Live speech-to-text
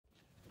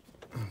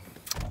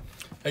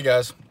Hey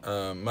guys,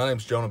 my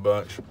name's Jonah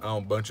Bunch. I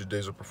own Bunch's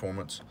Diesel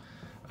Performance.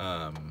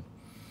 I've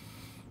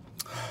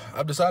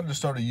decided to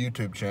start a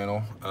YouTube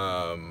channel,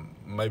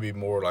 maybe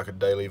more like a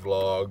daily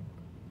vlog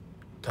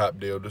type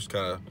deal. Just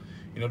kind of,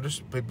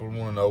 just people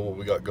want to know what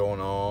we got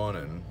going on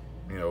and,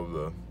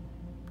 the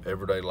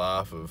everyday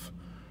life of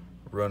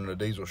running a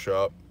diesel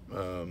shop.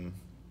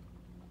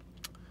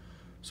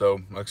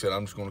 So, like I said,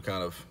 I'm just going to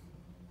kind of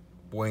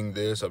wing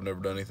this. I've never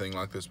done anything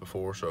like this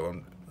before,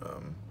 so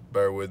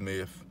bear with me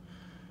if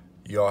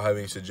y'all have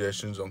any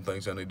suggestions on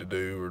things I need to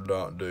do or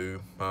not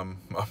do. I'm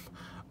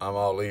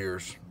all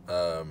ears.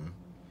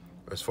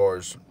 As far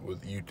as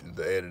with YouTube,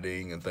 the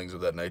editing and things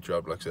of that nature,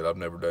 like I said, I've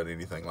never done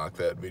anything like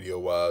that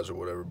video-wise or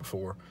whatever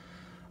before.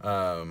 But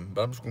I'm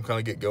just gonna kind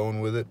of get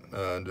going with it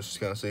and just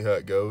kind of see how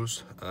it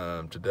goes.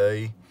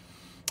 Today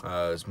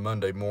is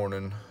Monday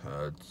morning.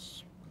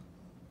 It's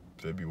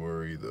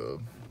February the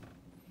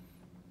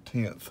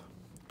 10th.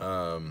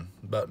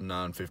 About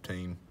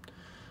 9:15.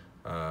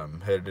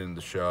 Headed into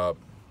the shop.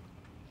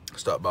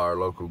 Stopped by our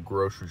local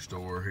grocery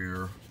store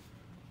here,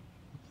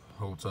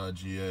 Holtside,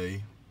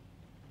 GA.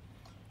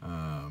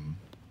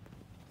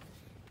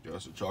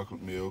 Got some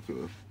chocolate milk,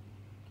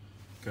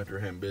 country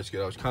ham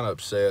biscuit. I was kind of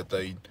upset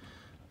they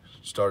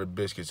started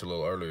biscuits a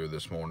little earlier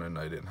this morning.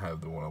 They didn't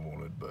have the one I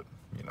wanted, but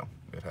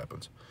it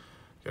happens.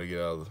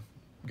 Gotta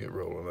get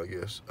rolling, I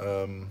guess.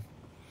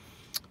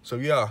 So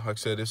yeah, like I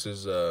said, this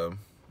is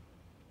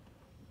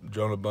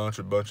Jonah Bunch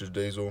of Bunch's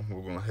Diesel.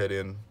 We're gonna head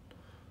in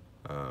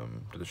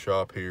to the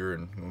shop here,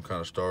 and we'll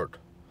kind of start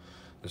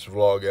this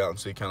vlog out and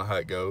see kind of how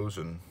it goes,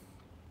 and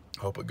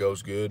hope it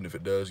goes good. And if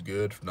it does,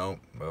 good. If not,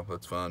 well,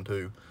 that's fine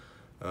too.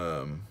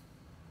 Like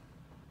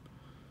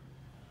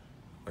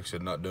I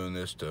said, not doing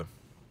this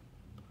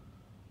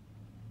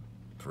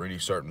for any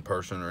certain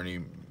person or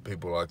any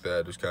people like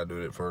that. Just kind of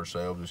doing it for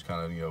ourselves. Just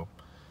kind of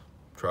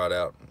try it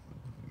out,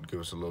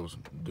 do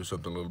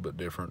something a little bit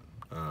different.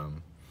 But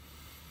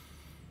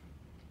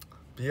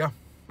yeah.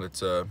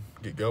 Let's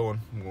get going.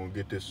 I'm gonna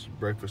get this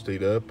breakfast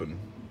eat up and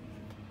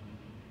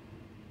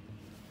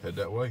head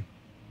that way.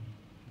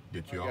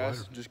 Get you all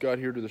later. Just got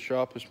here to the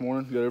shop this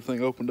morning. Got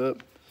everything opened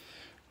up.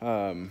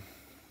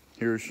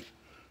 Here's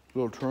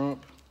little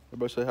Trump.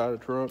 Everybody say hi to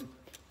Trump.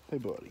 Hey,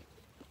 buddy.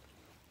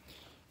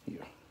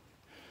 Yeah.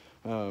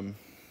 Trump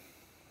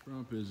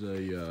is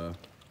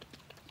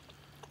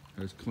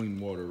has clean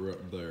water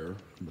right there,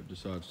 but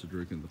decides to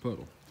drink in the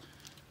puddle.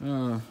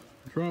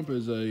 Trump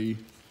is a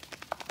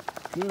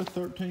just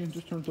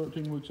turned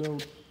 13 weeks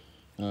old.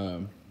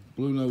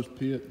 Blue nose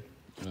pit.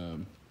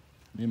 Me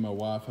and my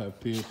wife have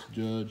pits,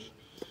 Judge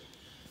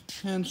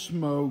and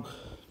Smoke.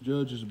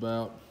 Judge is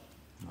about,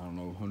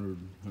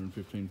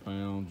 115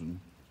 pounds, and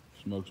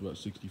Smoke's about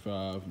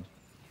 65.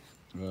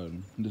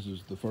 This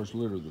is the first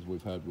litter that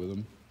we've had with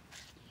him.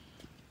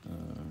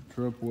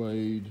 Trump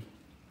weighed,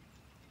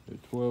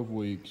 at 12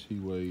 weeks, he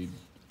weighed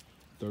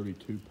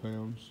 32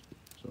 pounds.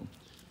 So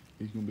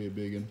he's gonna be a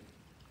big one.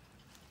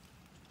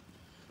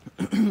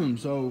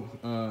 So,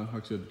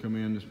 like I said, come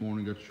in this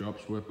morning, got the shop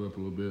swept up a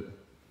little bit.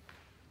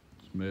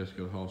 It's a mess,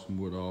 gotta haul some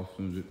wood off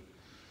as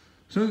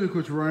soon as it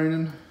quits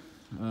raining.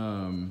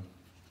 Had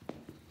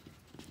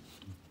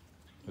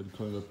to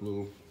clean up a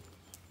little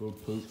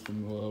poop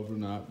from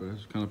overnight, but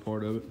that's kind of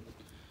part of it.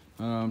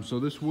 So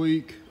this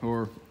week,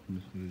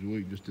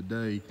 just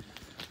today,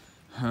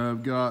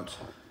 I've got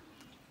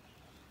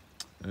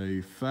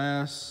a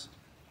FAS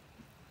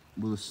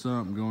with a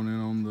sump going in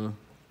on the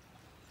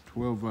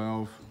 12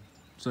 valve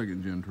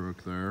second gen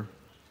truck there.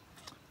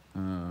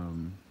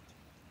 I'm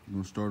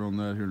gonna start on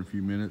that here in a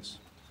few minutes.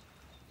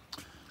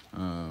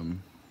 My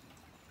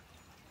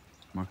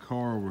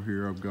car over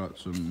here, I've got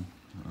some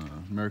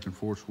American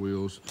Force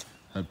wheels.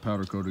 Had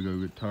powder coat to go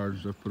get tires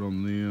and stuff put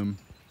on them.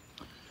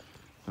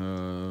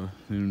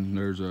 Then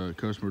there's a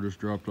customer just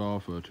dropped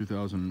off a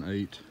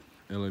 2008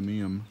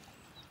 LMM.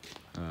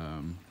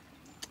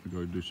 We're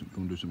gonna do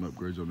some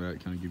upgrades on that.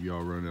 Kind of give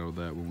y'all a run out of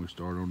that when we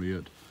start on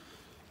it.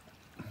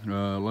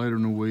 Later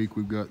in the week,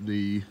 we've got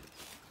the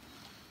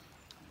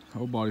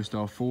old body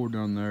style Ford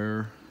down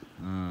there.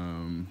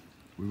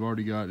 We've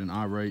already got an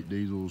Irate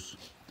Diesel's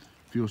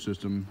fuel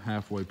system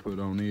halfway put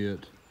on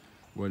it,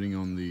 waiting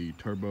on the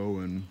turbo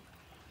and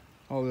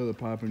all the other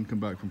piping come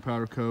back from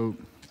powder coat.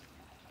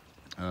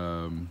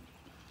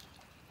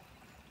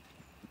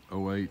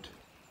 08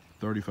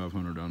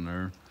 3500 on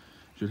there.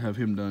 Should have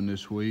him done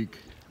this week.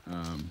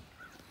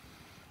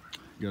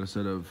 Got a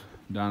set of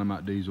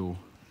Dynamite diesel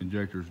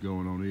injectors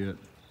going on it.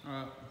 All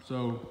right,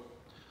 so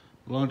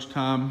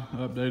lunchtime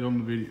update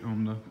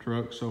on the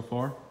truck so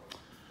far.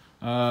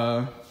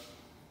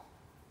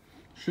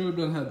 Should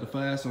have had the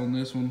FAS on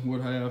this one, would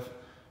have,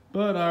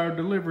 but our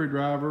delivery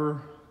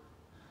driver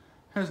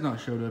has not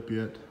showed up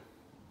yet.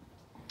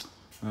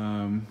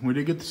 We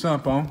did get the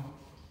sump on,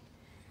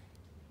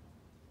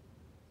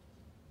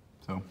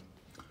 so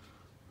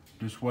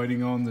just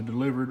waiting on the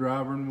delivery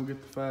driver, and we'll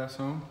get the FAS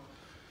on.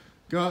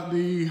 Got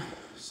the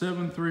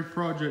 7.3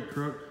 project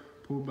truck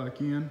pulled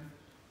back in.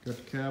 Got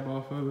the cab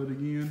off of it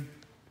again.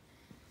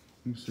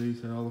 You can see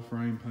it's all the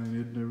frame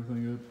painted and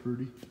everything up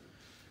pretty.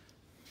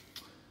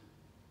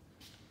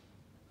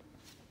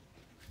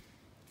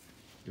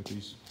 got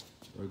these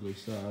ugly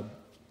side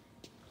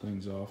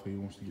things off. He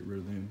wants to get rid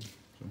of them.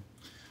 So,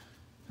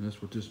 and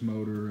that's what this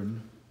motor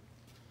and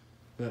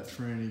that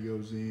tranny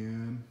goes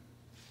in.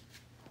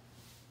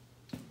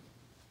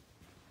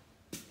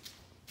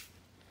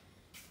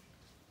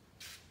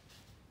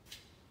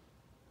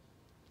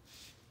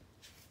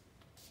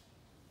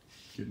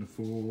 Getting a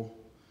full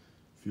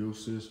fuel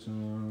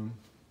system,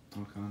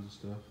 all kinds of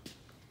stuff.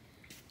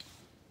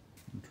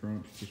 The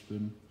trunk's just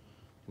been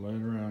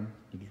laying around.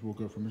 He just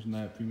woke up from his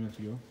nap a few minutes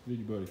ago. Did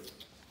you, buddy?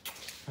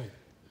 Hey,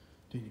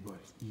 did you, buddy?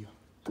 Yeah,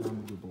 I'm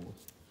a good boy.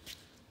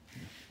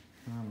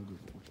 Yeah, I'm a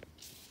good boy.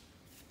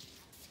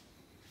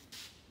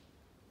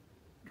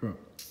 Trunk.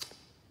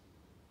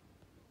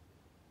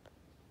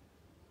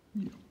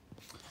 Yeah.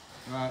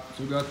 All right,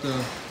 so we got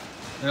the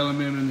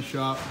LMM in the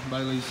shop.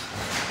 Bailey's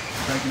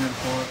taking it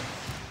apart.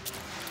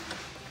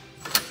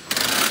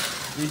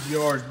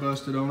 VGR's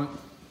busted on it.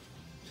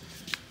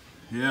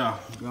 Yeah,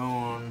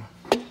 going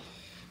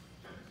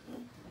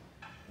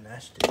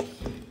nasty.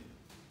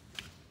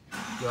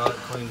 Got it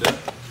cleaned up.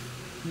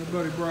 My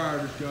buddy Briar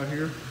just got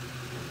here.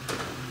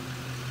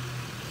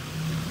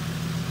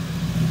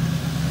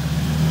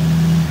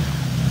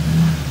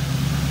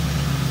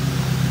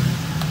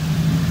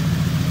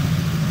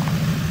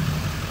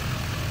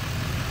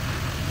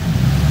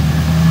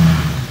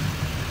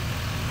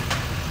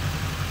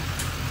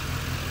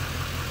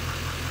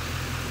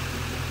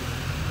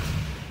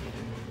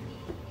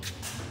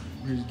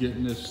 He's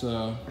getting this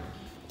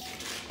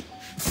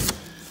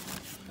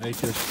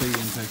HSP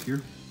intake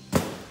here.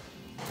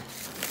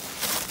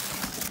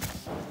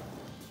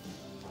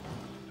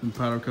 Some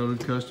powder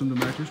coated custom to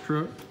match his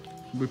truck.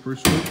 It'll be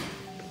pretty sweet.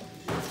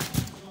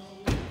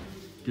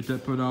 Get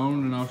that put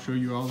on and I'll show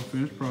you all the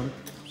finished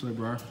product. Say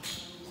Briar.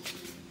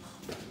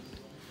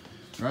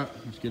 All right,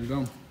 let's get it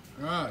on.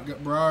 All right,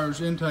 got Briar's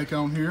intake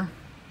on here.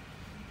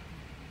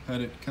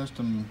 Had it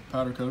custom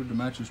powder coated to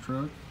match his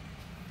truck.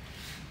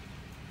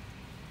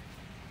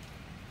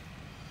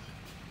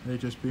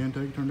 HSP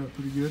intake turned out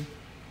pretty good.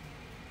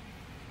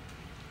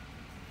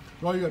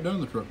 What all you got done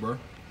in the truck, bro?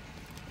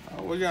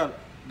 We got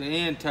the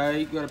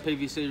intake, got a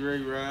PVC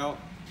reroute,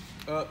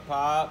 up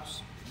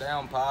pipes,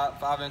 down pipe,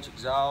 5-inch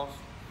exhaust,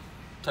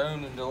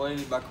 tuned and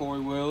deleted by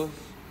Corey Willis.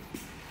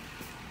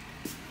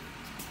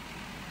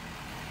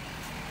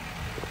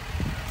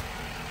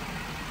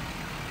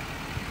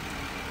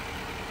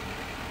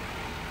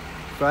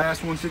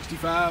 Fast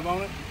 165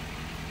 on it.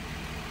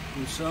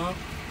 With sump.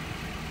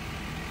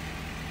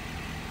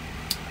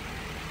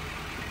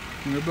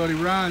 And our buddy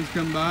Ryan's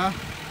come by.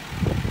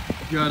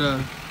 Got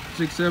a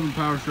 6.7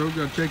 power stroke.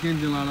 Got a check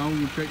engine light on.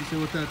 We'll check and see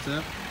what that's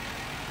at.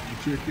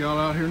 We'll check y'all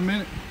out here in a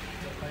minute.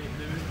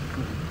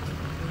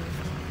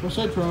 What's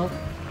that, Trump?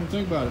 What do you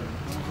think about it?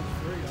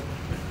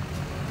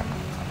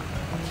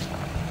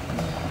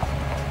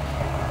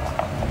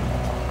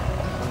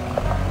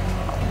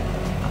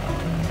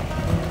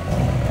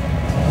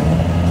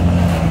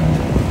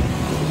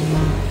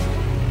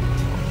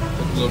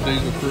 Got a little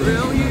diesel cruise.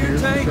 Well, you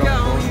take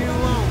all you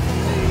want.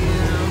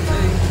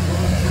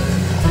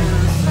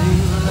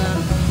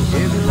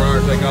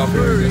 Briar take off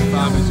here and get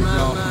 5 inches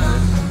off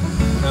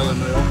from the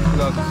LML.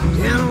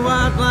 10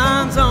 white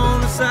lines on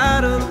the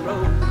side of the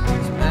road.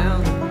 It's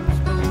bound to